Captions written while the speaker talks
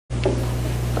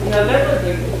No, that would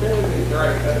be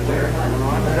great up there.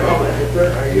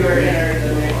 You are entering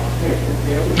the next picture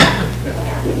field.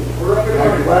 We're up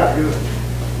at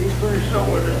he's pretty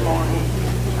sore this morning.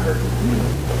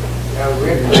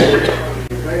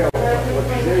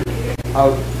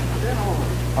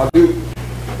 I'll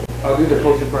do the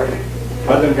closing prayer.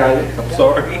 I didn't got it. I'm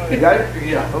sorry. You got it?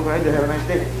 Yeah. Okay. Have a nice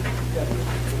day.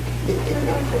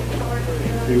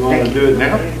 You want to do it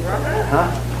now?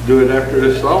 Huh? Do it after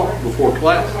this song, before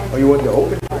class. Oh, you want to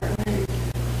open?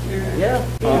 Yeah.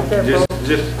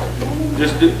 Just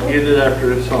get it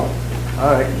after this song.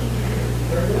 All right.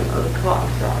 The clock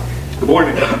stopped. Good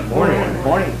morning.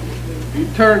 Morning. You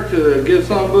turn to, get a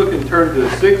songbook and turn to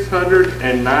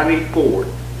 694.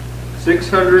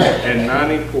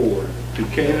 694. To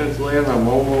Canaan's land, I'm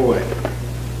on my way.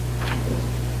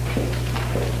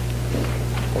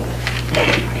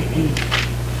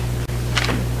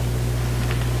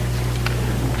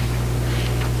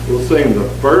 We'll sing the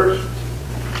first,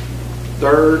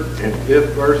 third, and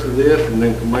fifth verse of this, and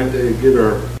then come back to get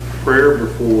our prayer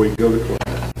before we go to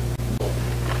class.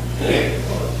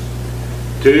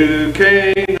 To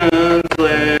Canaan's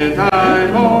land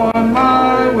I'm on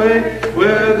my way,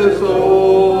 where the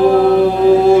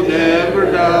soul never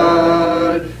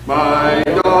died. My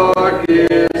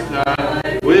darkest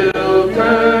night will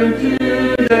turn to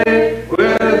day,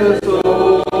 where the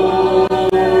soul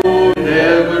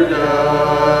never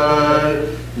died.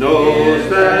 No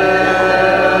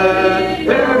sad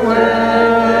farewell,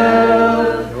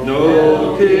 no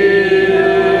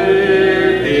tear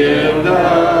dimmed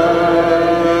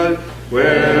eye,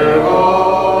 where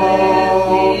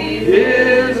all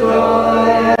is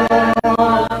love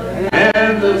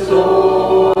and the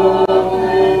soul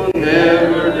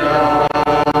never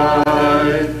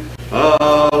died. A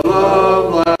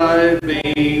love light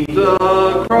beams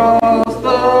across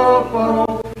the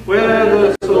foam, where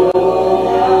the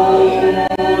soul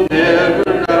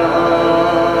never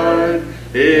died.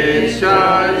 It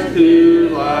shines to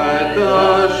light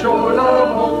the shores of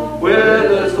home, where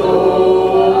the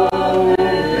soul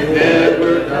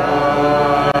never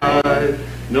died.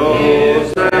 No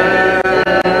sad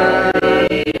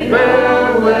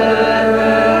farewell,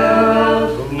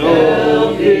 no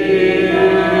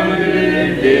tear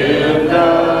dimmed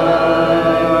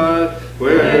eye,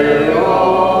 where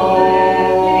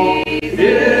all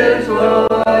is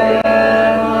love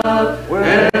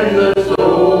and the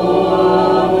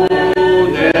soul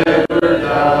never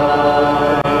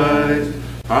dies.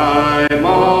 I'm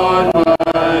on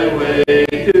my way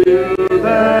to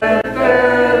that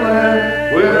fair land,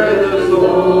 where the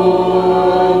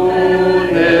soul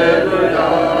never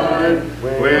died,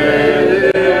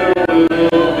 where there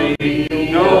will be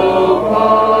no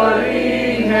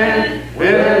parting hand,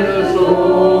 where the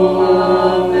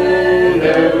soul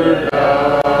never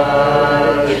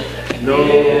died. No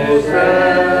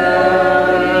sad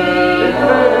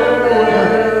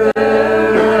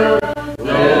farewell,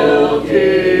 no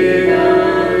tear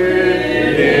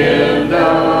dimmed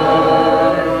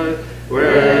eye,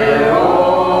 where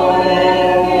all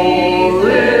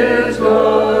is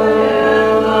love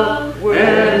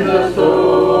and the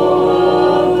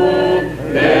soul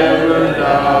never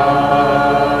died.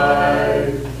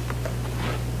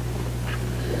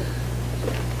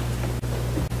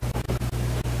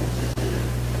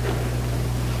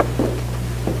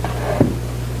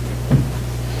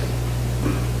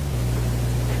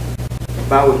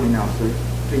 Bow with me now, sir.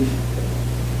 Please.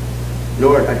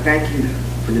 Lord, I thank you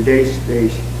for today's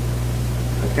stage.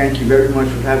 I thank you very much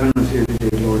for having us here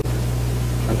today, Lord.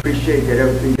 I appreciate that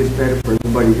everything gets better for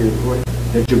everybody here, Lord,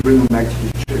 that you bring them back to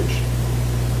your church.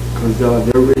 Because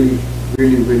they're really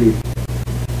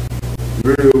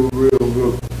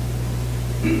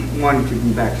wanting to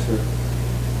be back, sir.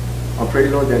 I pray,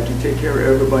 Lord, that you take care of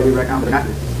everybody right now, that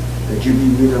you be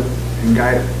with them and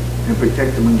guide them and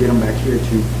protect them and get them back here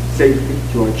to safely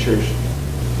to our church.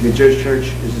 The church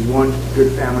is one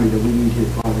good family that we need here,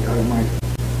 Father God Almighty.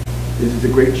 This is a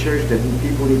great church that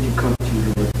people need to come to,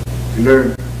 Lord, to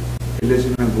learn, to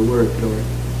listen to the word, Lord.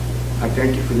 I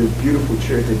thank you for this beautiful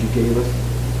church that you gave us.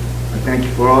 I thank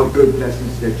you for all the good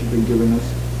blessings that you've been giving us.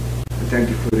 I thank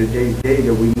you for the day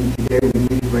that we need today. We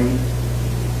need rain.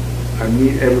 I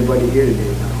need everybody here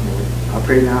today now, Lord. I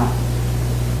pray now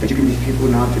that you give these people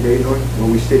now today, Lord, when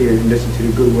we sit here and listen to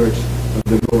the good words of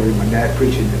the Lord and my dad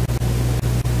preaching them.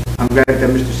 I'm glad that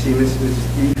Mr. Siemens, Mrs.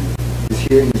 Steve is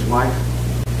here and his wife.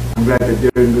 I'm glad that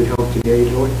they're in good health today,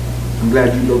 Lord. I'm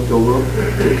glad you looked over them,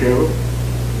 took care of them.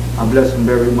 I bless them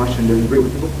very much and they're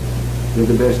beautiful. They're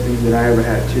the best things that I ever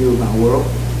had too in my world.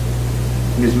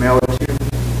 And Ms. Mel too.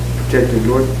 protect her,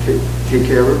 Lord. Take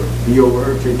care of her. Be over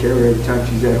her. Take care of her every time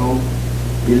she's at home.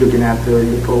 Be looking after her.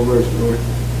 Look over her, Lord.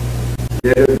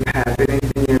 Let her have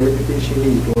anything, everything she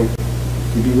needs, Lord,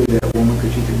 to be with that woman,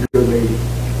 because she's a good lady.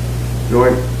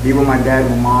 Lord, be with my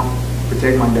dad and my mom.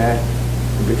 Protect my dad.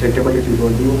 And protect everybody too,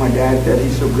 Lord. Be with my dad. That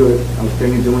he's so good. I was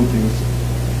thinking doing things.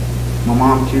 My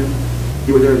mom too.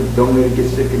 Be with her. Don't let her get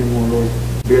sick anymore, Lord.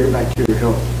 Bear her back to her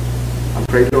health. I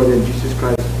pray, Lord, in Jesus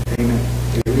Christ. Amen.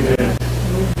 Amen.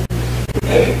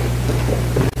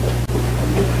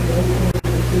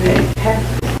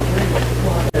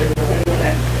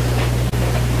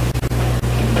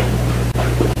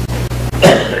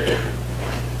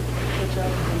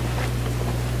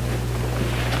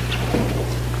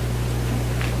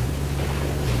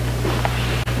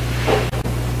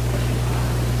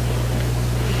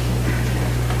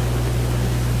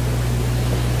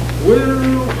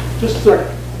 Well, just a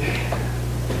second.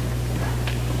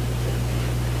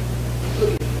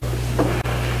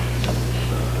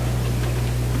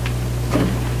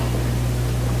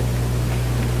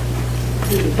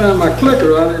 Need to find my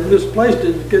clicker. I misplaced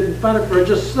it. Couldn't find it for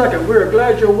just a second. We're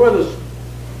glad you're with us.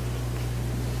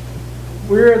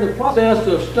 We're in the process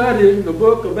of studying the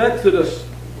book of Exodus.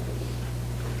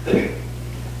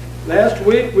 Last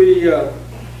week we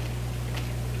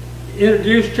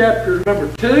introduced chapter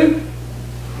number 2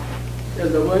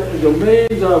 as a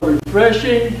means of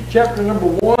refreshing. Chapter number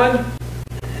 1,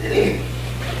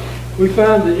 we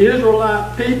found the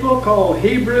Israelite people called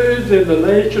Hebrews in the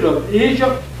nation of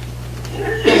Egypt.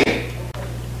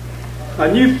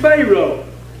 A new Pharaoh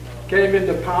came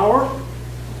into power,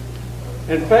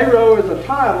 and Pharaoh is a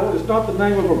title, it's not the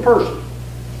name of a person.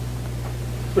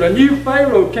 But a new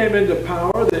Pharaoh came into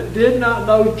power that did not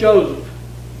know Joseph.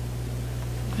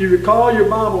 If you recall your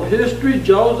Bible history,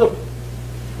 Joseph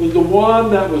was the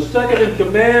one that was second in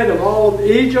command of all of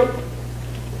Egypt.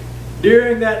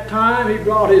 During that time, he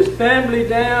brought his family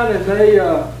down and they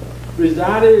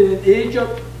resided in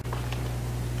Egypt.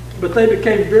 But they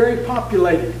became very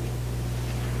populated.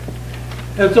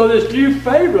 And so this new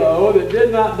Pharaoh that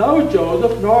did not know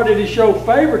Joseph, nor did he show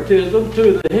favoritism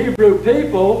to the Hebrew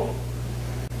people,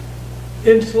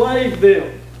 enslaved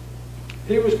them.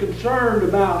 He was concerned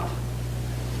about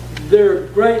their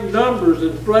great numbers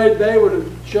and afraid they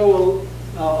would show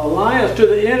alliance to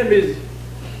the enemies.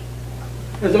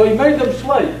 And so he made them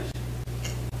slaves.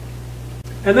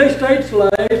 And they stayed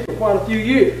slaves for quite a few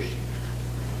years.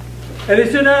 And he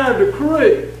sent out a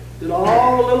decree that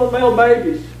all the little male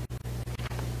babies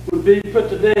would be put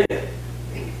to death.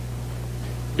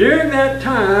 During that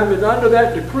time, and under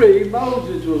that decree,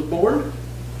 Moses was born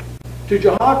to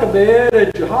Jochebed,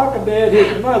 and Jochebed,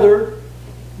 his mother,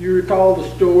 you recall the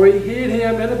story, hid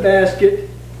him in a basket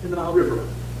in the Nile River.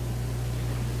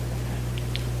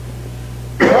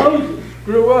 Moses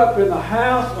grew up in the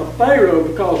house of Pharaoh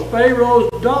because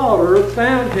Pharaoh's daughter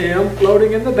found him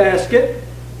floating in the basket.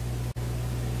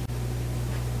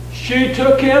 She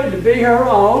took him to be her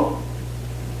own.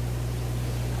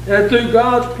 And through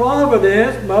God's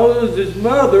providence, Moses'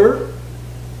 mother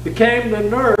became the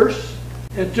nurse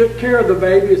and took care of the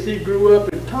baby as he grew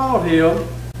up and taught him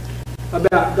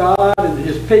about God and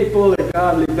his people and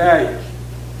godly values.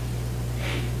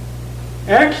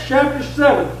 Acts chapter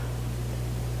 7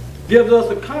 gives us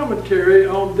a commentary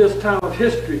on this time of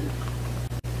history.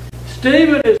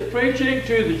 Stephen is preaching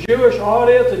to the Jewish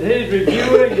audience and he's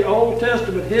reviewing the Old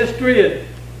Testament history, and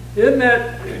in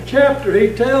that chapter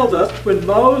he tells us when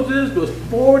Moses was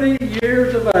 40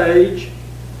 years of age,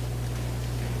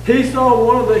 he saw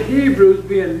one of the Hebrews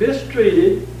being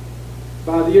mistreated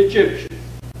by the Egyptians.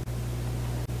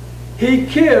 He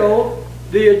killed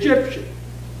the Egyptian,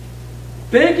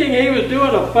 thinking he was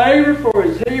doing a favor for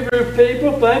his Hebrew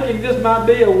people, thinking this might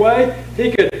be a way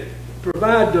he could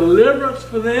provide deliverance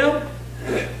for them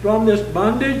from this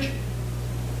bondage,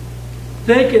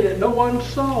 thinking that no one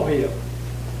saw him.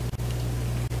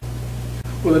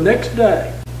 Well, the next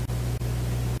day,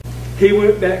 he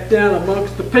went back down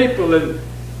amongst the people and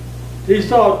he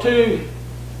saw two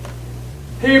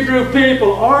Hebrew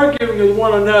people arguing with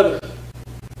one another.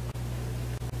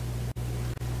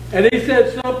 And he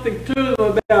said something to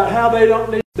them about how they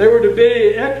were to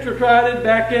be extradited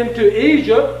back into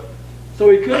Egypt, so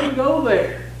he couldn't go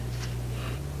there.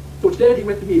 So instead he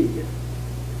went to Midian.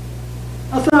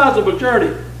 A sizable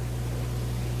journey.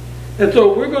 And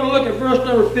so we're going to look at verse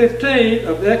number 15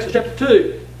 of Exodus chapter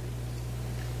 2.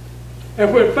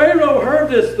 And when Pharaoh heard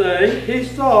this thing, he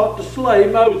sought to slay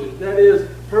Moses. That is,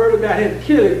 heard about him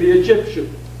killing the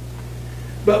Egyptian.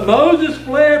 But Moses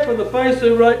fled from the face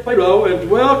of Pharaoh and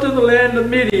dwelt in the land of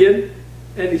Midian,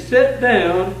 and he sat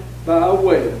down by a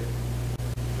well.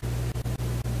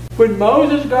 When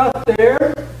Moses got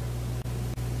there,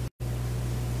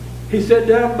 he sat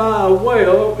down by a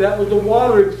well. That was the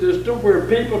watering system where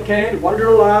people came to water their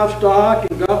livestock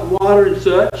and got water and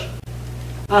such.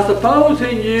 I suppose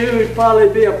he knew it would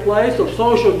probably be a place of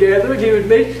social gathering. He would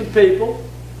meet some people.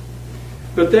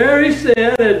 But there he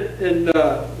sat, and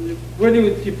when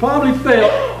he probably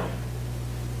felt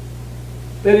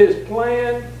that his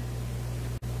plan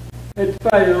had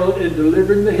failed in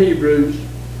delivering the Hebrews.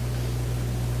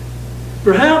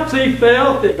 Perhaps he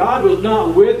felt that God was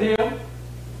not with him.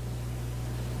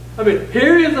 I mean,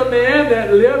 here is a man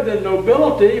that lived in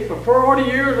nobility for 40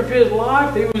 years of his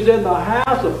life. He was in the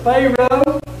house of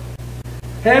Pharaoh,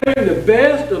 having the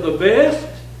best of the best,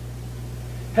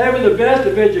 having the best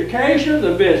of education,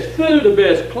 the best food, the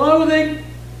best clothing.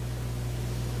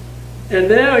 And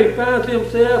now he finds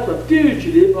himself a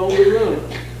fugitive on the run.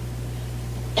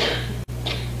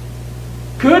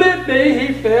 Could it be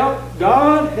he felt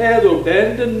God has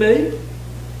abandoned me?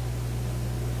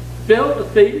 Felt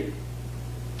defeated?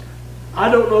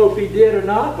 I don't know if he did or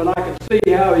not, but I can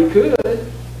see how he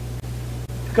could.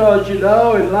 Because, you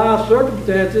know, in life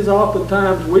circumstances,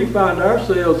 oftentimes we find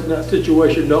ourselves in that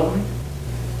situation, don't we?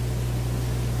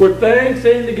 Where things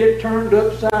seem to get turned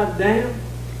upside down.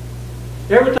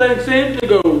 Everything seems to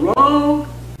go wrong.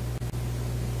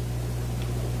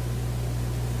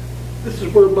 This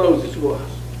is where Moses was.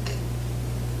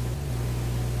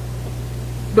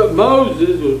 But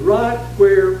Moses was right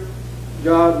where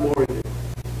God wanted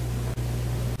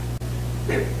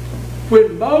him.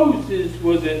 When Moses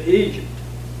was in Egypt,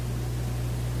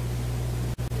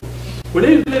 when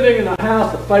he was living in the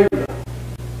house of Pharaoh,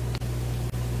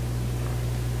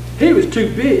 he was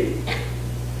too big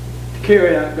to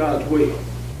carry out God's will.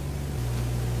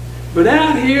 But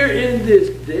out here in this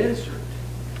desert,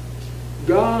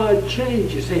 God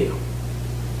changes him.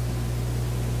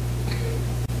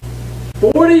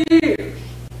 40 years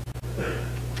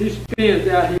he spends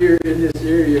out here in this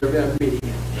area of Midian.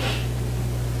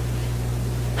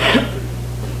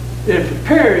 And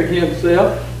preparing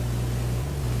himself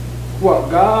for what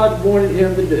God wanted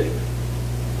him to do.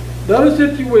 Notice,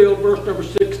 if you will, verse number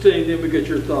 16, then we get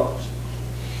your thoughts.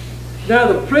 Now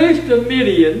the priest of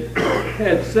Midian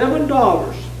had 7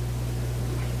 daughters,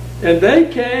 and they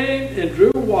came and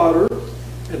drew water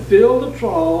and filled the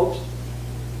troughs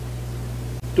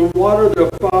to water their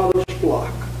father's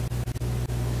flock.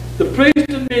 The priest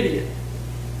of Midian.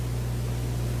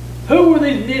 Who were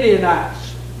these Midianites?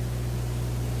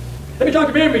 Let me talk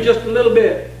to memory just a little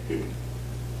bit.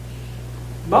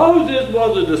 Moses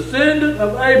was a descendant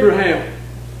of Abraham.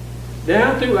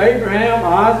 Down through Abraham,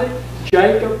 Isaac,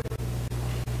 Jacob,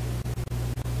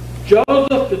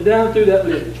 Joseph, and down through that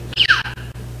lineage.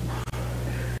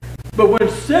 But when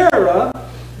Sarah,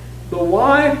 the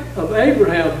wife of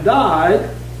Abraham,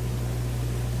 died,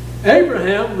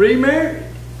 Abraham remarried.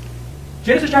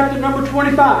 Genesis chapter number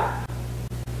 25.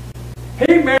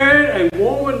 He married a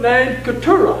woman named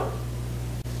Keturah.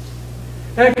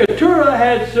 And Keturah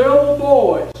had several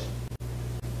boys,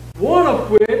 one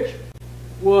of which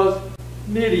was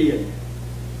Midian.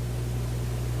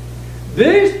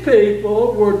 These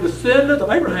people were descendants of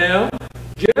Abraham,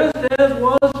 just as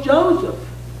was Joseph.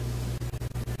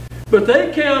 But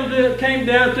they came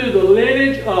down through the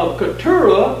lineage of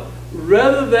Keturah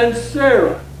rather than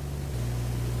Sarah.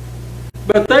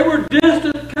 But they were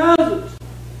distant cousins.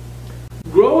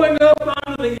 Growing up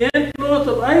under the influence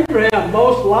of Abraham,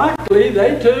 most likely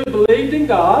they too believed in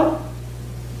God.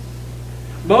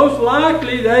 Most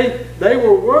likely they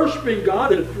were worshiping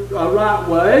God in a right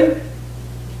way.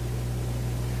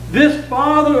 This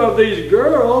father of these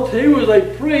girls, he was a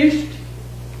priest,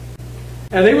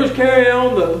 and he was carrying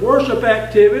on the worship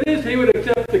activities. He would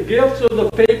accept the gifts of the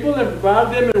people and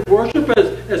provide them in worship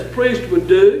as priests would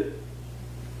do.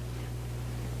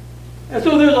 And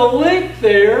so there's a link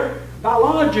there,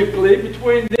 biologically,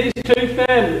 between these two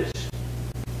families.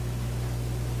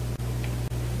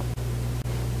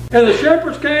 And the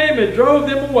shepherds came and drove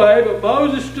them away, but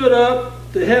Moses stood up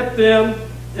to help them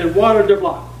and watered their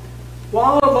flock.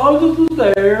 While Moses was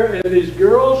there and these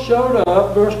girls showed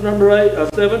up, verse number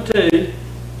 17,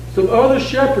 some other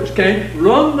shepherds came,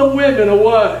 run the women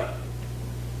away.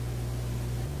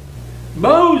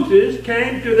 Moses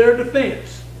came to their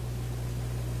defense.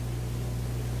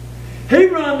 He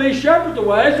run these shepherds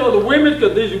away so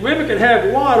these women could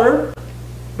have water.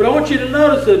 But I want you to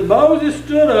notice that Moses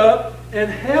stood up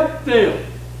and helped them.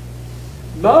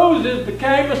 Moses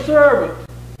became a servant.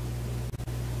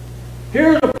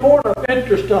 Here's a point of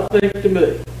interest, I think, to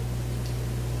me.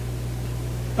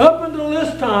 Up until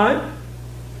this time,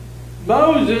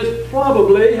 Moses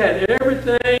probably had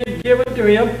everything given to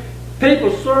him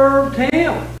People served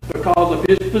him because of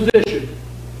his position.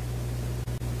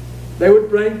 They would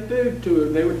bring food to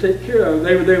him. They would take care of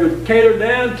him. They would cater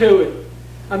down to him.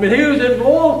 I mean, he was in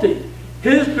royalty.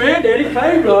 His granddaddy,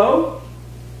 Pharaoh,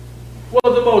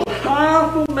 was the most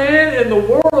powerful man in the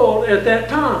world at that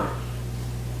time.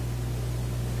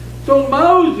 So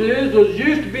Moses was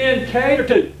used to being catered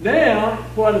to. Now,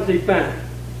 what does he find?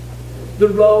 The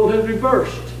role has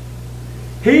reversed.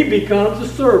 He becomes a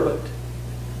servant.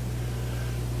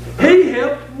 He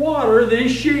helped water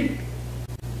these sheep.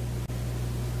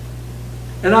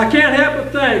 And I can't help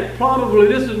but think, probably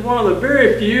this is one of the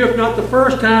very few, if not the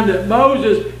first time, that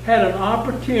Moses had an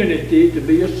opportunity to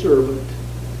be a servant.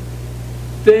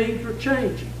 Things were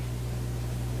changing.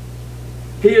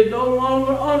 He is no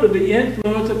longer under the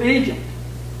influence of Egypt.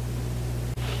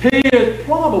 He is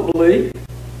probably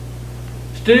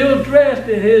still dressed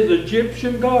in his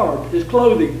Egyptian garb, his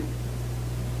clothing.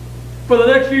 For the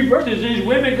next few verses, these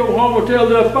women go home and tell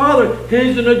their father,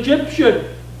 he's an Egyptian.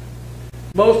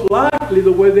 Most likely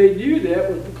the way they knew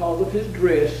that was because of his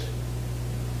dress.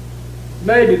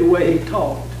 Maybe the way he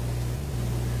talked.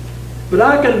 But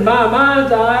I can, in my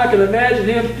mind's eye, I can imagine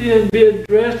him still being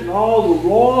dressed in all the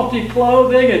royalty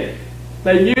clothing, and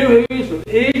they knew he was from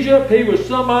Egypt. He was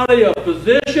somebody of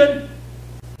position.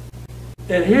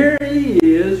 And here he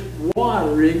is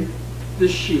watering the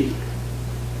sheep.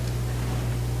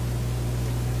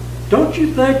 Don't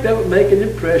you think that would make an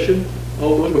impression on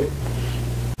those women?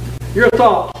 Your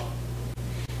thoughts?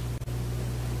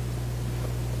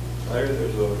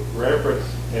 There's a reference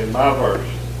in my verse.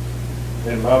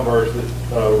 In my verse,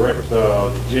 that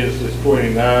reference Genesis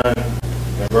 29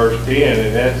 and verse 10,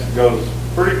 and that goes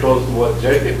pretty close to what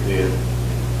Jacob did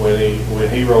when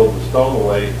he rolled the stone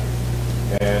away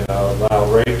and allowed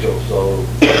Rachel. So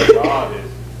God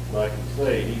is, like you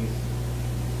say, he's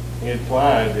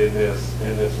entwined in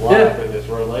this life and this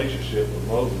relationship with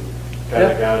Moses,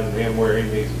 kind of guiding him where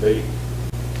he needs to be.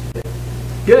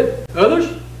 Good.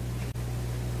 Others?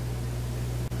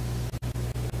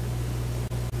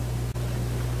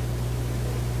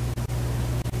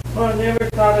 Well, I never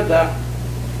thought of that.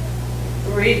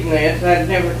 Reading this, I'd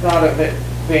never thought of it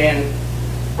being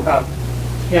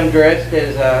him dressed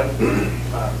as a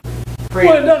priest.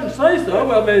 Well, it doesn't say so.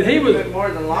 I mean, he was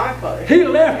more than likely. He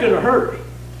left in a hurry.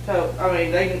 So, I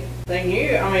mean, they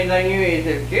knew. I mean, they knew he was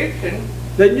Egyptian.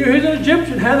 They knew he was an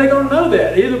Egyptian. How are they going to know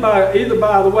that? Either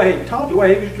by the way he talked, the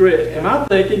way he was dressed. And I'm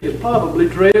thinking he's probably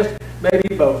dressed,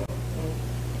 maybe both.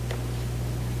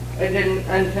 And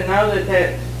to know that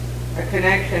that's a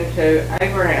connection to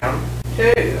Abraham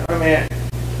too. I mean,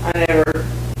 I never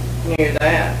knew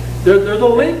that. There's a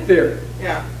link there.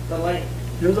 Yeah, the link.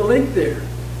 There's a link there.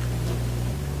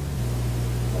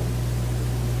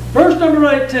 Verse number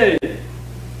 18.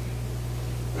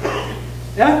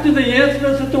 After the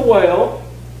incidents at the well,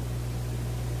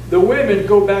 the women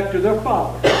go back to their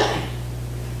father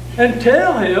and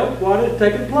tell him what had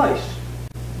taken place.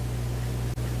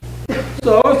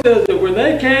 So it says that when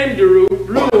they came to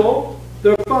Reuel,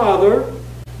 their father,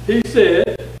 he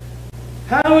said,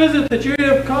 "How is it that you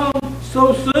have come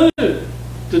so soon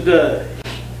today?"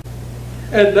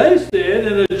 And they said,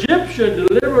 "An Egyptian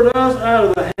delivered us out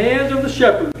of the hands of the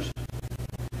shepherds,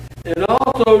 and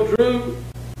also drew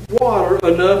water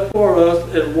enough for us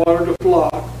and watered the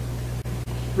flock."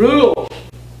 Reuel,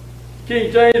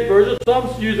 King James Version,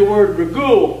 some use the word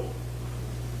Regul.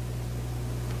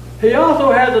 He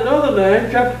also has another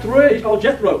name, chapter 3, he's called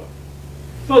Jethro.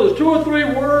 So there's 2 or 3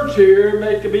 words here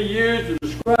that can be used to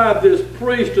describe this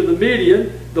priest of the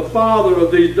Midian, the father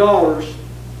of these daughters.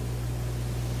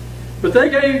 But they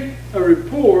gave a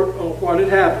report on what had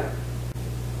happened.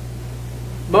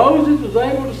 Moses was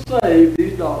able to save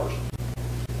these daughters.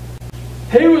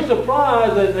 He was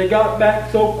surprised that they got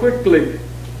back so quickly.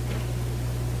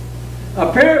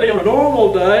 Apparently on a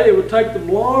normal day it would take them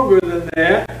longer than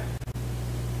that.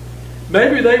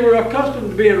 Maybe they were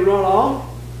accustomed to being run off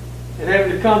and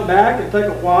having to come back and take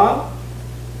a while.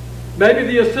 Maybe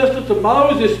the assistants of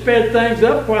Moses sped things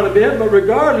up quite a bit, but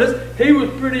regardless, he was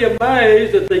pretty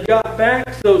amazed that they got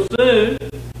back so soon.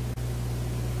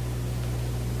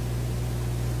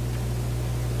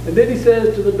 And then he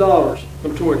says to the daughters,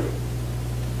 from 20,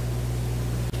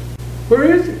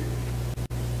 "Where is he?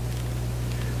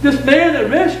 This man that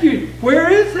rescued, where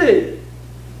is he?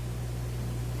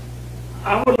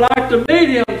 I would like to meet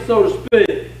him, so to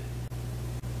speak.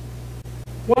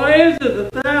 Why is it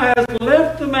that thou hast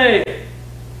left the man?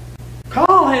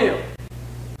 Call him,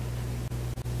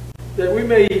 that we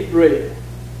may eat bread.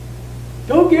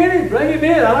 Go get him, bring him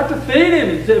in. I like to feed him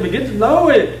and get to know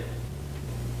him."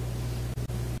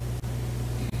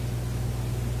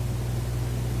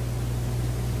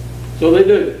 So they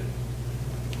do.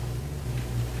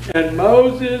 And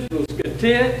Moses was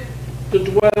content to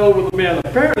dwell with the men.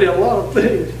 Apparently a lot of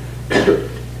things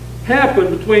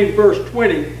happened between verse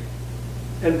 20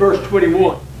 and verse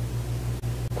 21.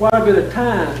 Quite a bit of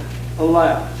time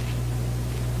elapsed.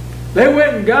 They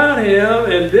went and got him,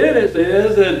 and then it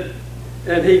says,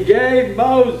 and he gave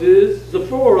Moses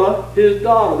Zipporah, his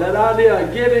daughter. That idea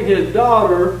of giving his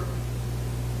daughter,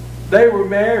 they were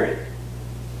married.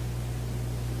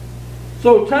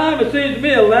 So time, it seems to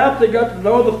me, elapsed. They got to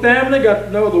know the family, got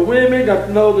to know the women, got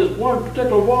to know this one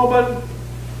particular woman.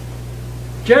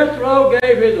 Jethro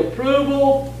gave his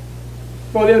approval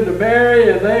for them to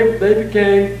marry, and they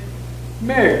became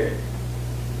married.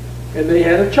 And they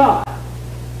had a child.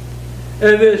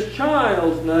 And this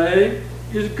child's name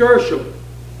is Gershom.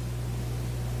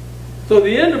 So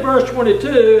the end of verse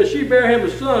 22, she bare him a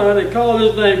son and called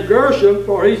his name Gershom,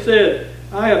 for he said,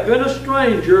 I have been a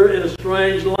stranger in a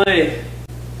strange land.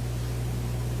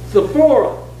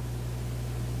 Zipporah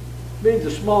means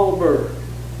a small bird.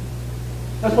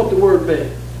 That's what the word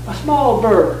means. A small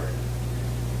bird.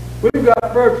 We've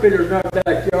got bird feeders in our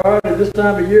backyard, and this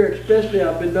time of year especially,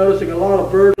 I've been noticing a lot of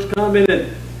birds coming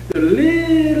in. They're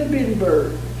little bitty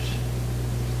birds.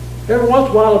 Every once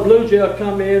in a while a blue-jay will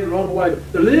come in and run away.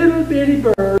 They're little bitty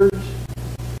birds.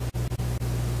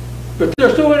 But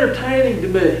they're so entertaining to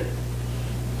me.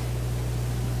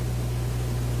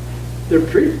 They're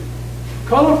pretty,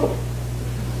 colorful.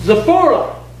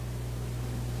 Zipporah,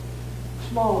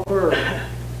 small bird.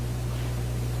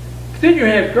 Then you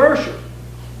have Gershom.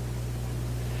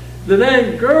 The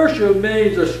name Gershom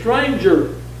means a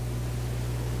stranger,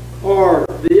 or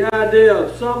the idea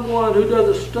of someone who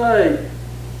doesn't stay,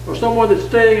 or someone that's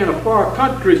staying in a far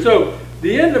country. So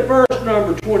the end of verse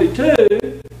number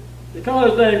 22, they call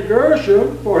his name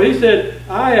Gershom, for he said,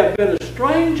 I have been a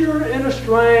stranger in a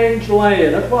strange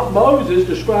land. That's what Moses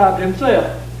described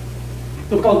himself.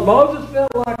 Because Moses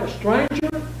felt like a stranger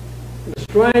in a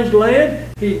strange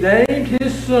land, he named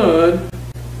his son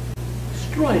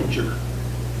Stranger.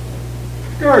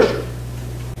 Gershom.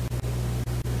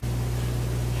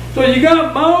 So you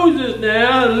got Moses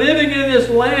now living in this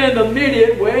land of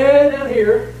Midian, way down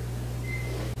here,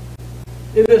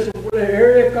 in this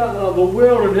area of the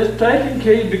wilderness,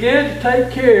 he began to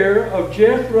take care of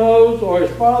Jethro's or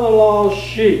his father-in-law's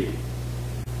sheep.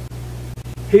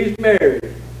 He's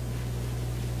married,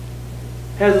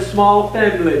 has a small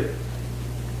family.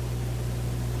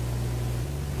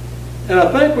 And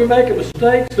I think we make a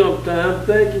mistake sometimes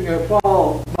thinking of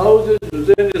while Moses was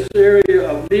in this area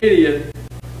of Midian,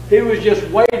 he was just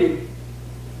waiting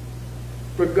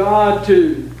for God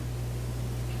to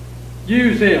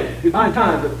use him. You find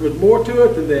time, there was more to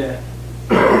it than that.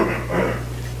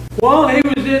 While he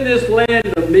was in this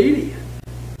land of Midian,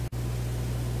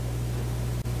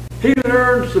 he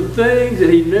learned some things that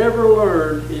he never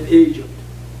learned in Egypt.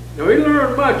 Now, he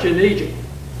learned much in Egypt,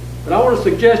 but I want to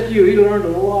suggest to you he learned a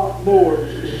lot more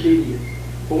in Midian.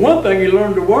 For one thing, he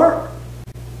learned to work.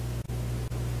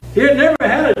 He had never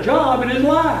had a job in his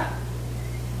life.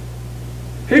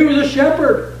 He was a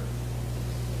shepherd.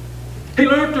 He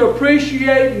learned to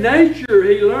appreciate nature.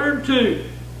 He learned to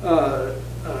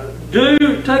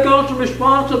take on some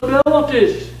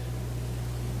responsibilities.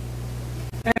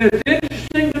 And it's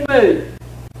interesting to me.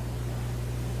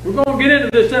 We're going to get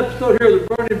into this episode here of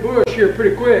the burning bush here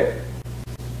pretty quick.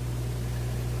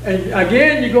 And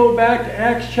again, you go back to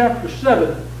Acts chapter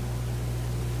 7,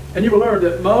 and you will learn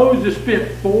that Moses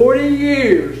spent 40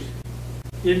 years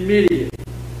in Midian.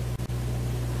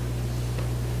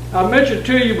 I mentioned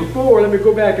to you before, let me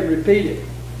go back and repeat it.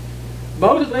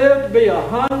 Moses lived to be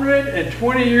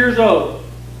 120 years old.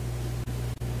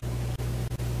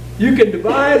 You can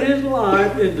divide his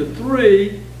life into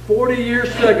 3 40-year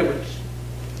segments.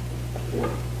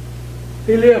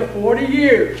 He lived 40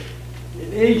 years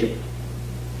in Egypt.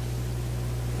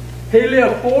 He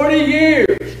lived 40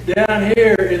 years down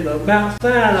here in the Mount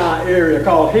Sinai area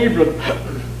called Hebron.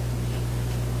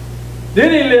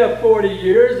 Then he lived 40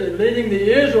 years in leading the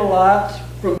Israelites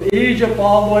from Egypt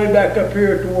all the way back up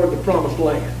here toward the Promised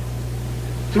Land.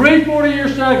 3 40-year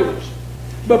segments.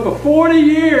 But for 40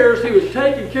 years he was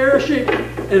taking care of sheep.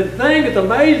 And the thing that's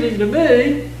amazing to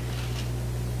me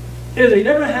is he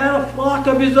never had a flock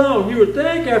of his own. You would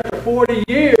think after 40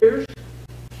 years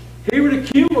he would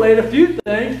accumulate a few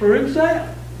things for himself.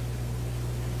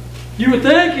 You would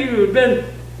think he would have been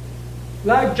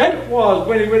like Jacob was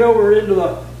when he went over into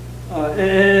the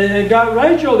and got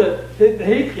Rachel, that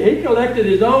he collected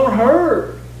his own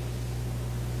herd.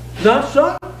 Not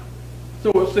so.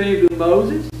 So it seemed to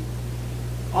Moses.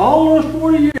 All those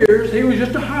 40 years he was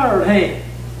just a hired hand,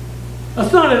 a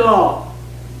son-in-law.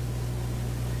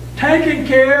 taking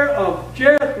care of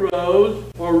Jethro's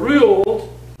or Reuel's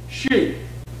sheep.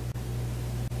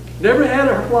 Never had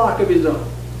a flock of his own.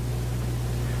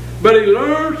 But he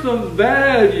learned some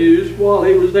values while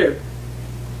he was there.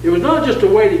 It was not just a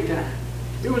waiting time.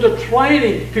 It was a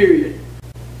training period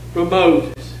for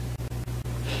Moses.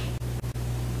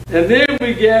 And then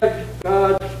we get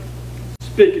God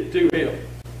speaking to him.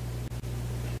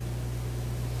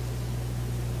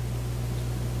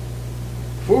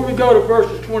 Before we go to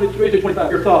verses 23 to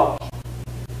 25, your thoughts.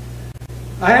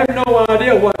 I have no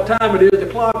idea what time it is. The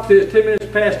clock says 10 minutes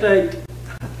past 8.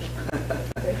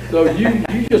 So you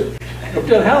just, I'm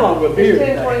telling how long we'll be here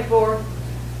It's today. 10:24.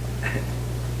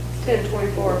 It's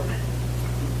 10:24.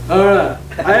 All right.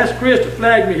 I asked Chris to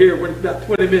flag me here when about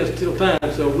 20 minutes till time,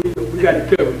 so we got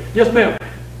it covered. Yes, ma'am.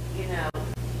 You know,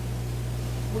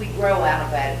 we grow out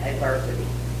of that adversity,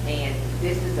 and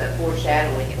this is a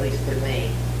foreshadowing, at least to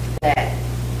me, that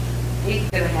he's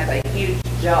going to have a huge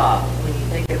job when you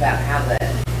think about how the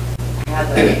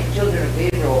children of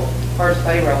Israel, first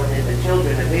Pharaoh and then the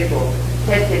children of Israel,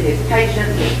 tested his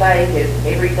patience, his faith, his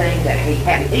everything that he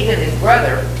had. Even his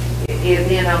brother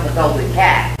is in on the golden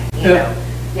calf, you know,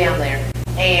 down there.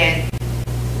 And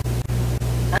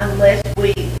unless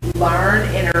we learn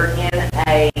and are in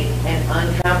an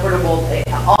uncomfortable,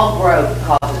 all growth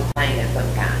causes pain of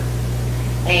some kind.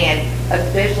 And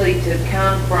especially to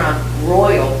come from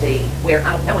royalty, where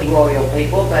I don't know any royal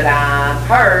people, but I've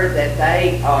heard that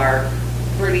they are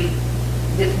pretty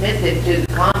dismissive to the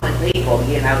common people.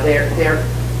 You know, they're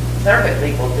servant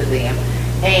people to them.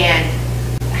 And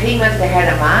he must have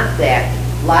had a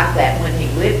mindset like that when he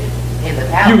lived in the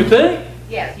palace. You would think?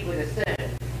 Yes, you would assume.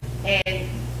 And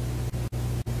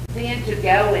then to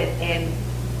go and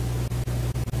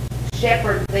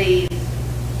shepherd these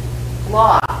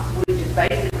flocks, which is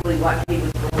basically what he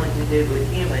was going to do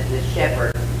with humans, is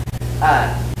shepherd.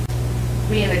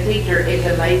 Being a teacher, it's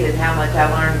amazing how much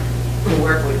I learned to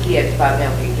work with kids by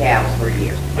milking cows for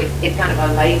years. It's kind of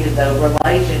amazing, the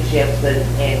relationships,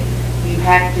 and you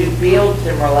have to build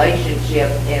some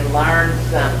relationships and learn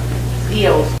some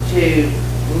skills to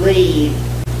lead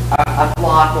a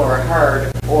flock or a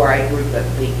herd or a group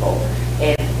of people.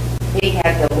 And he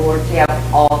had the Lord's help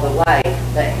all the way,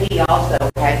 but he also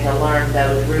had to learn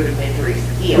those rudimentary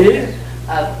skills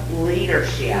of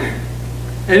leadership.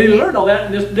 And he learned all that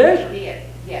in this desert. He did,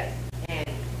 yes. And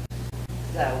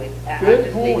so I Good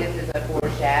just point. see this as a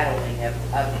foreshadowing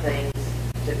of things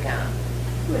to come.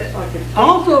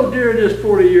 Also, during this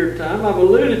 40-year time, I've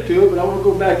alluded to it, but I want to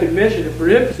go back and mention it for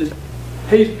emphasis.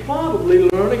 He's probably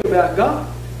learning about God.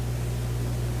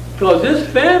 Because this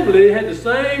family had the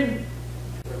same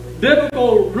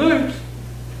biblical roots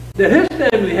that his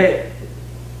family had.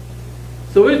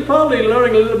 So he's probably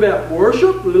learning a little about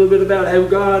worship, a little bit about who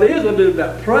God is, a little bit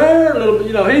about prayer, a little bit,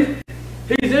 you know, he's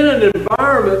in an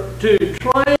environment to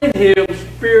train him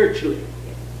spiritually.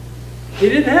 He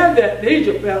didn't have that in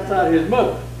Egypt outside his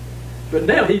mother. But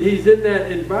now he's in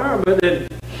that environment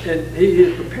and he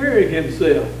is preparing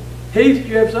himself. Heath, do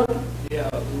you have something? Yeah,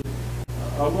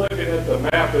 I'm looking at the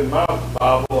map in my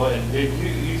Bible, and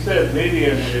you said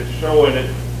Midian is showing it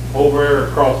over there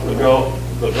across the Gulf.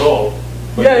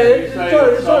 But Yeah, you it's say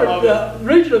sort some of the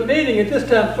region of meeting at this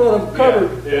time sort of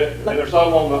covered. Yeah, and there's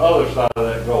some on the other side of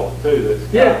that Gulf too. That's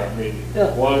kind of Midian.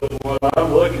 Yeah. What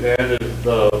I'm looking at is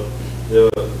the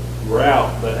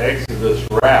route, the Exodus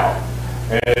route,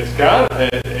 and it's kind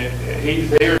of he's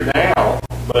here now,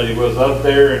 but he was up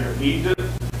there in Egypt.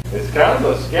 It's kind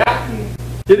of a scouting.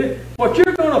 What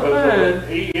you're going to find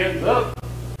He ends up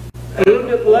a little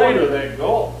bit later, that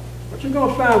Gulf. what you're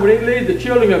going to find when he leads the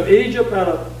children of Egypt out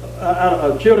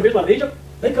of children of Israel out of Egypt,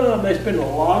 they come and they spend a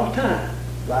lot of time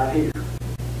right here.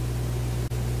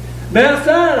 Mount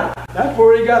Sinai, that's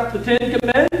where he got the 10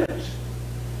 Commandments.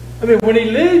 I mean, when he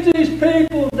leads these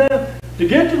people down to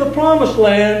get to the Promised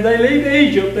Land, they leave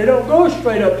Egypt. They don't go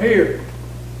straight up here.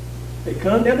 They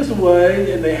come down this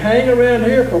way and they hang around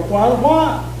here for quite a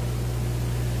while.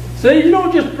 See, you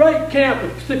don't just break camp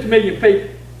with 6 million people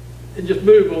and just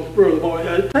move on the spur of the moment.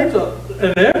 It takes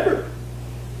an effort.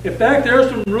 In fact, there are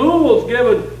some rules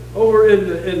given over in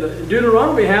the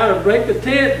Deuteronomy how to break the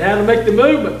tent and how to make the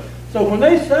movement. So when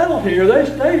they settled here, they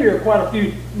stayed here quite a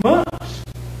few months.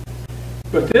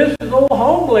 But this is old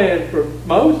homeland for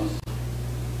Moses.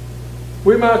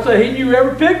 We might say he knew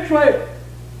every pig trail.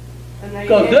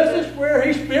 Because this is where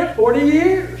he spent 40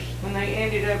 years. When they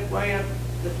ended up way up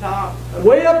the top.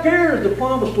 Way up here is the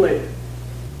Promised Land.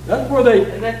 That's where they...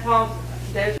 And that's all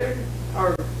desert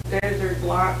or desert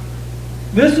block.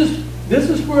 This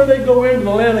is where they go into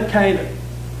the land of Canaan.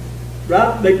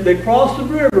 Right? They cross the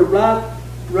river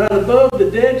right above the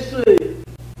Dead Sea.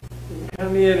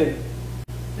 come in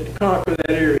and conquer that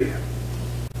area.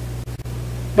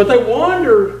 But they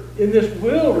wandered in this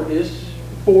wilderness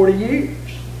 40 years.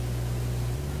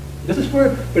 This is where,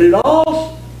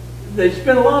 but they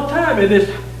spent a lot of time in this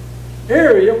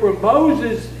area where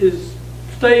Moses is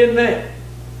staying there.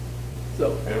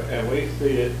 So, and we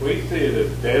see it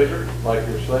as desert, like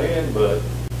you're saying, but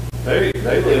they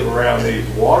live around these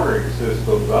watering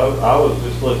systems. I was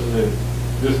just listening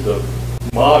just a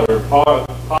modern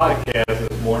podcast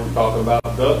this morning talking about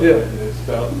duck and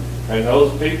stuff, and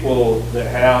those people that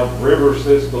have river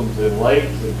systems and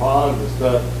lakes and ponds and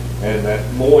stuff, and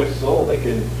that moist soil, they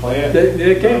can plant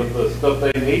the stuff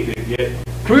they need to get.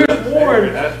 Chris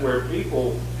Warren, that's where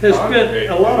people has spent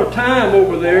a lot of time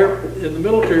over there in the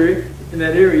military in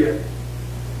that area.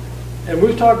 And we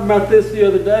was talking about this the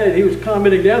other day, and he was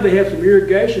commenting now they have some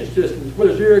irrigation systems. Well,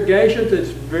 there's irrigation that's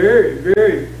very,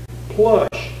 very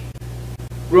plush,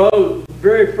 grows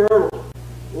very fertile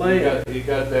land. You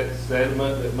got that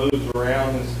sediment that moves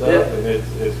around and stuff, and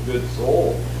it's good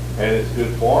soil, and it's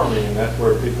good farming, and that's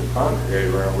where people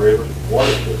congregate around rivers and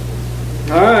water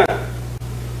systems. All right.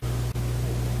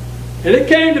 And it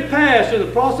came to pass in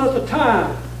the process of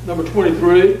time, number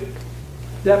 23,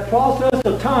 that process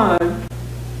of time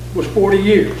was 40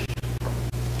 years.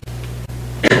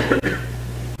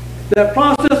 That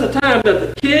process of time that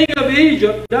the king of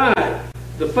Egypt died,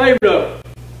 the Pharaoh.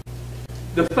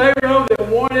 The Pharaoh that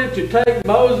wanted to take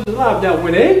Moses' life. Now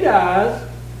when he dies,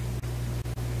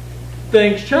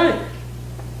 things change.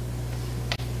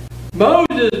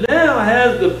 Moses now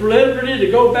has the liberty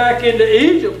to go back into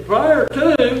Egypt. Prior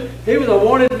to, he was a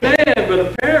wanted man, but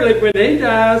apparently when he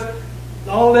dies,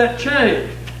 all that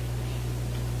changed.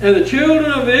 And the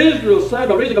children of Israel sang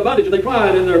by reason of bondage, and they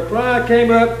cried, and their cry came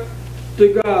up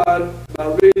to God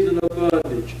by reason of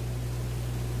bondage.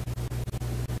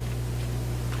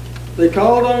 They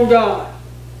called on God.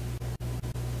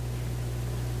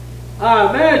 I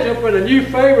imagine when a new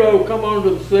Pharaoh come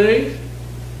onto the scene,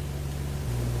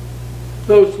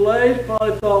 those slaves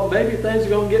probably thought maybe things are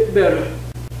going to get better.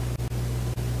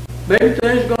 Maybe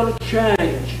things are going to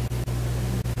change.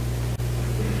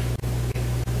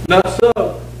 Not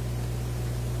so.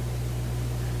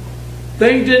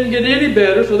 Things didn't get any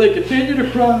better, so they continued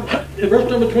to cry. In verse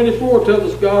number 24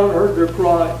 tells us God heard their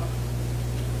cry.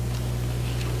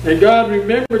 And God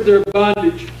remembered their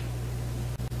bondage.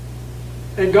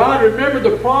 And God remembered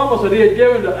the promise that He had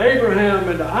given to Abraham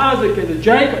and to Isaac and to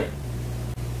Jacob.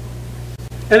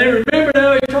 And He remembered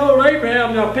how He told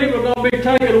Abraham, now people are going to be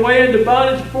taken away into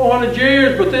bondage for 400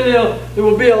 years, but then they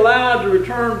will be allowed to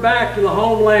return back to the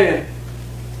homeland.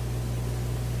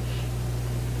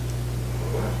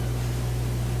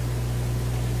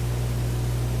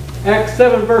 Acts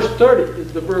 7 verse 30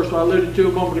 is the verse I alluded to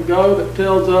a moment ago that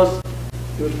tells us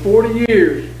it was 40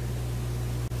 years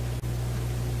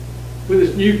when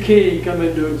this new king come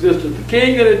into existence. The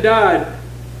king that had died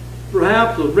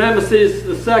perhaps was Ramesses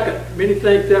II. Many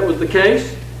think that was the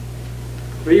case.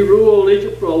 He ruled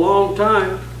Egypt for a long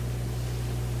time.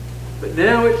 But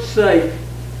now it's safe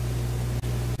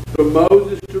for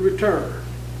Moses to return.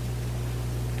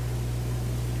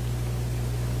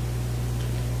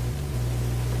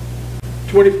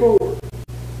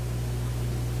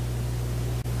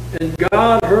 And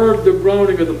God heard the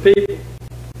groaning of the people.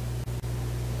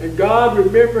 And God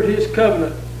remembered His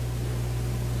covenant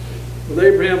with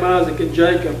Abraham, Isaac, and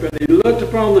Jacob. And He looked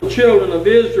upon the children of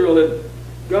Israel, and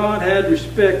God had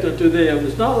respect unto them.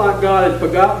 It's not like God had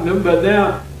forgotten them, but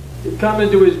now it come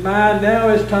into His mind, now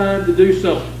it's time to do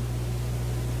something.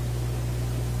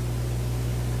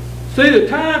 See, the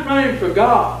time frame for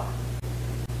God,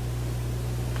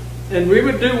 and we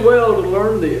would do well to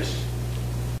learn this,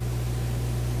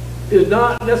 is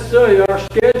not necessarily our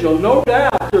schedule. No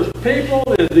doubt there's people,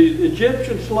 the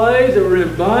Egyptian slaves that were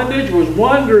in bondage was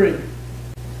wondering,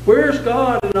 where's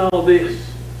God in all this?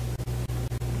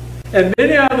 And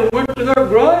many of them went to their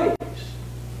graves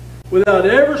without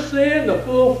ever seeing the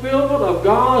fulfillment of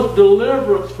God's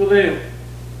deliverance for them.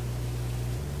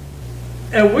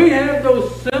 And we have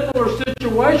those similar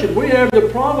situations. We have the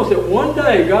promise that one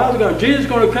day Jesus is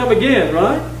going to come again,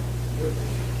 right?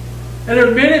 And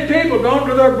there's many people going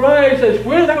to their graves and say,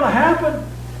 when is that going to happen?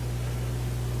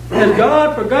 Has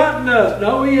God forgotten us?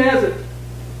 No, He hasn't.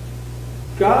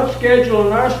 God's schedule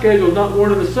and our schedule is not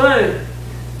one and the same.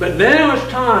 But now it's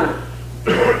time.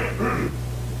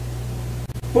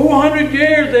 400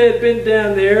 years they had been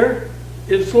down there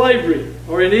in slavery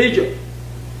or in Egypt.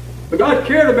 But God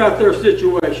cared about their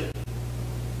situation.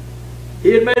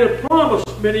 He had made a promise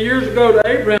many years ago to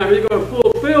Abraham. He's going to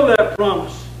fulfill that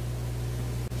promise.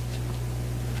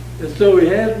 And so He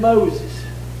has Moses.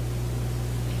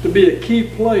 to be a key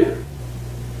player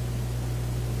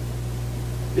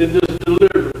in this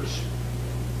deliverance.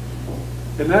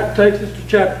 And that takes us to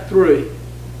chapter 3.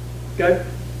 Okay?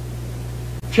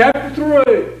 Chapter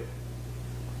 3.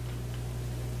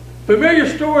 Familiar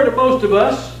story to most of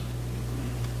us,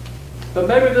 but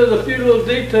maybe there's a few little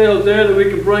details there that we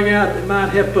can bring out that might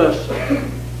help us.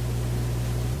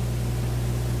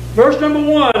 Verse number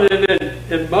 1,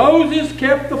 and Moses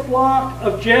kept the flock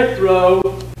of Jethro,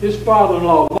 his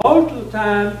father-in-law. Most of the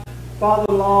time,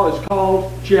 father-in-law is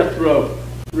called Jethro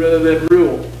rather than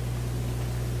Reuel.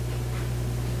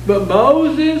 But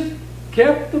Moses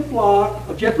kept the flock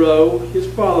of Jethro, his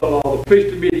father-in-law, the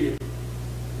priest of Midian.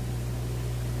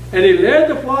 And he led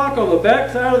the flock on the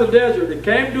backside of the desert and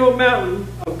came to a mountain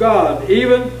of God,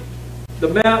 even the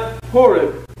Mount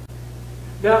Horeb.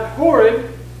 Mount Horeb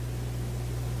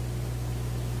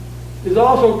is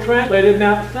also translated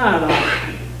Mount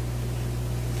Sinai.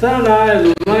 Sinai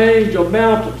is a range of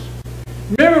mountains.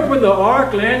 Remember when the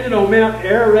ark landed on Mount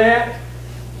Ararat?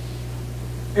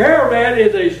 Ararat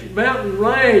is a mountain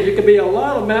range. It could be a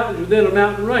lot of mountains within a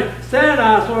mountain range.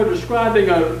 Sinai is sort of describing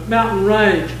a mountain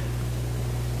range.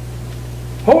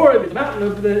 Horeb is a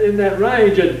mountain in that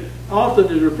range and often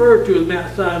is referred to as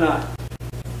Mount Sinai.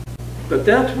 But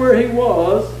that's where he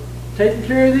was, taking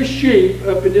care of his sheep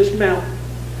up in this mountain.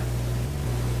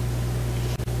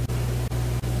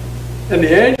 And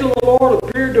the angel of the Lord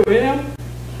appeared to him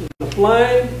in a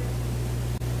flame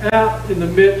out in the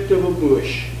midst of a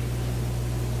bush,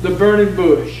 the burning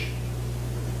bush.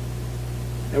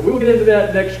 And we'll get into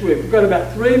that next week. We've got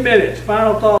about 3 minutes.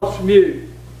 Final thoughts from you.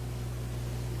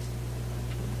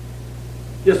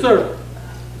 Yes, sir.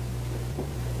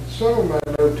 Some of my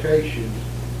notations,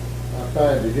 I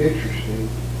find it interesting.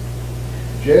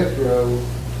 Jethro,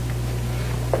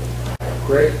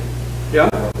 correct? Yeah.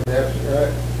 That's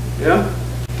right. Yeah.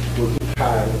 Was the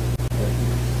title.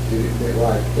 It meant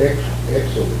like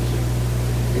excellency.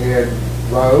 And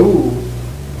Raul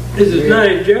Is his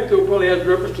name. Jethro probably has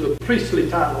reference to the priestly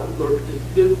title,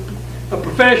 a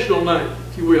professional name,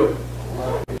 if you will.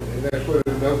 And that's what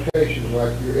the notations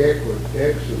like your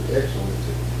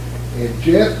excellency. And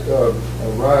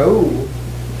Raul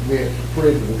meant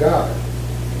friend of God.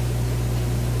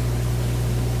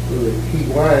 So he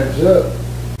winds up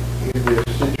in this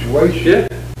situation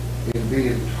in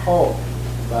being taught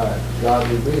by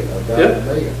godly men,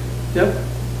 man. Yep.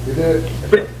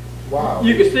 Isn't that wow?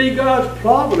 You can see God's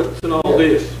providence in all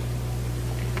this.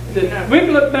 We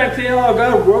can look back and see how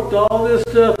God worked all this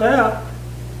stuff out.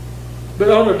 But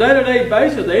on a day-to-day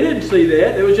basis, they didn't see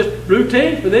that. It was just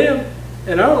routine for them.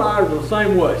 And our lives are the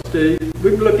same way, Steve.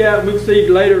 We can look out and we can see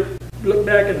later, look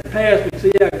back in the past, we can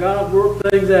see how God worked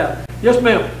things out. Yes,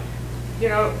 ma'am. You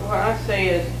know, what I see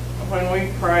is when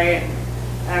we pray and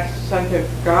ask something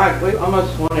for God, we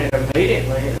almost want it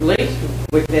immediately, at least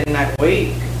within that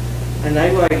week. And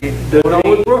they waited 40, Doesn't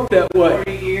always work that way.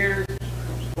 40 years,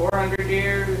 400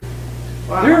 years.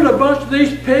 Wow. There's a bunch of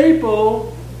these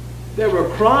people that were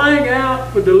crying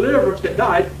out for deliverance that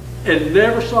died and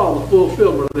never saw the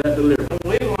fulfillment of that deliverance.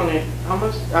 We wanted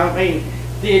almost, I mean,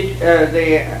 the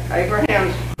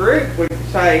Abraham's group would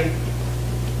say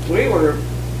we were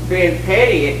being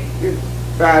petty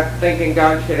by thinking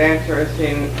God should answer us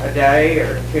in a day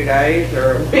or 2 days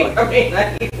or a week. I mean,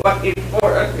 they waited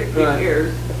 450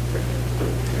 years.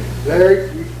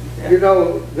 You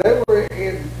know, they were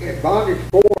in bondage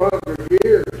 400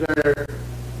 years there.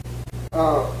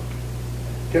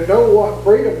 To know what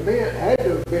freedom meant had to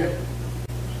have been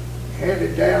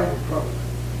handed down from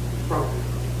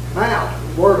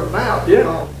mouth, word of mouth. Yeah. You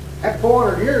know, after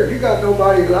 400 years, you got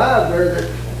nobody alive there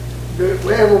that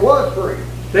ever was free.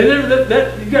 They never.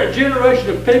 You got a generation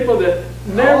of people that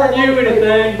never knew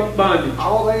anything but bondage.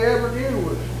 All they ever knew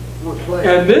was slavery.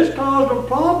 And this caused them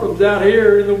problems out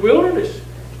here in the wilderness.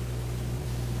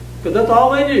 Because that's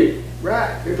all they knew.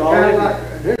 Right. It's kind of like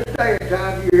in this day and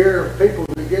time, you hear of people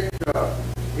that get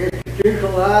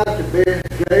institutionalized and been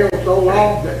in jail so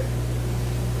long that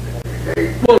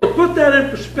Well, to put that in they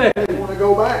perspective, want to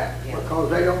go back because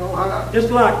they don't know how to.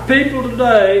 it's like people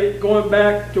today going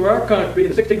back to our country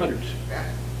in the 1600s.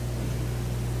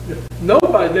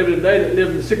 Nobody living today that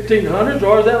lived in the 1600s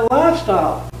or is that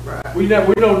lifestyle. Right. We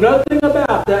know nothing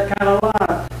about that kind of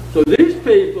life. So these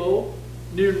people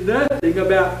knew nothing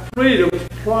about freedoms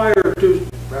prior to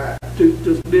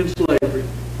being slavery.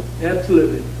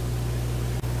 Absolutely.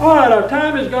 All right, our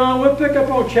time is gone. We'll pick up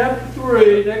on chapter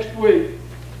 3 next week.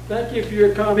 Thank you for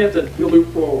your comments and we'll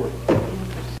move forward.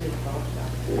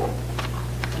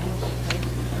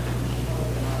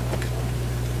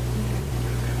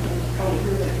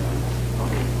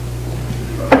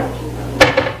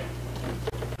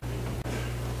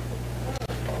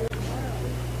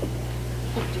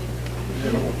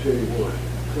 tell you what,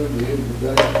 come the end of the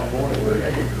day, in the morning, we're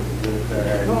about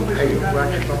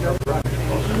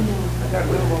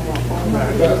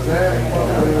that.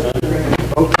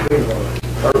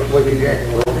 First week in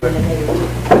January.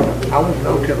 I won't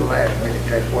know till the last minute,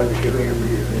 that's why they give me every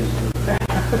year.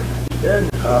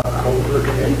 I was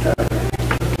looking at,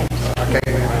 I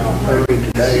came in early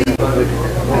today, and I was looking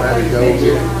at, I had to go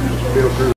get Bill Cruz.